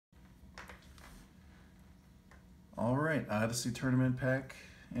All right, Odyssey Tournament Pack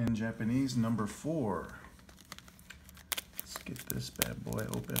in Japanese, number 4. Let's get this bad boy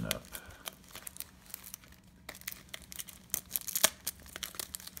open up.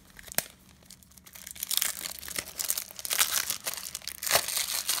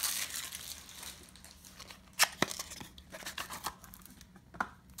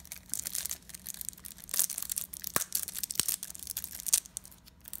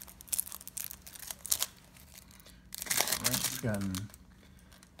 We've gotten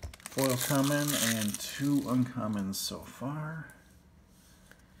foil common and 2 uncommons so far.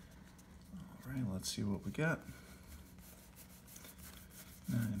 All right, let's see what we got.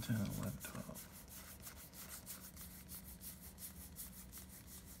 9, 10, 11, 12.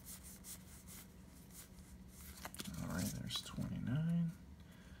 All right, there's 29.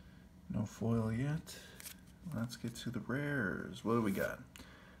 No foil yet. Let's get to the rares. What do we got?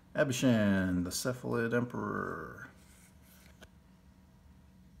 Abishan, the Cephalid Emperor.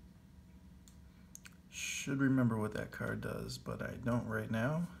 Should remember what that card does, but I don't right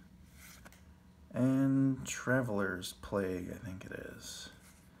now. And Traveler's Plague, I think it is.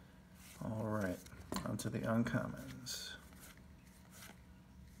 All right, on to the uncommons.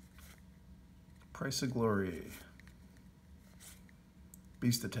 Price of Glory.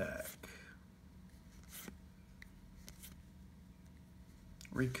 Beast Attack.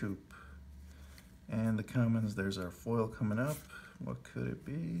 Recoup. And the commons, there's our foil coming up. What could it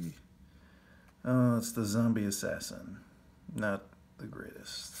be? Oh, it's the Zombie Assassin. Not the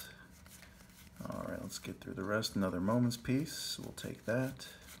greatest. All right, let's get through the rest. Another Moment's Peace. We'll take that.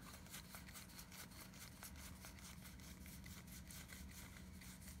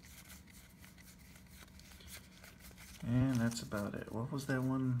 And that's about it. What was that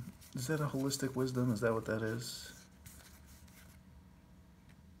one? Is that a Holistic Wisdom? Is that what that is?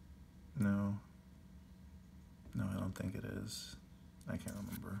 No. No, I don't think it is. I can't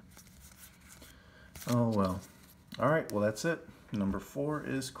remember. Oh, well. All right, well, that's it. Number 4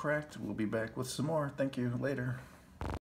 is cracked. We'll be back with some more. Thank you. Later.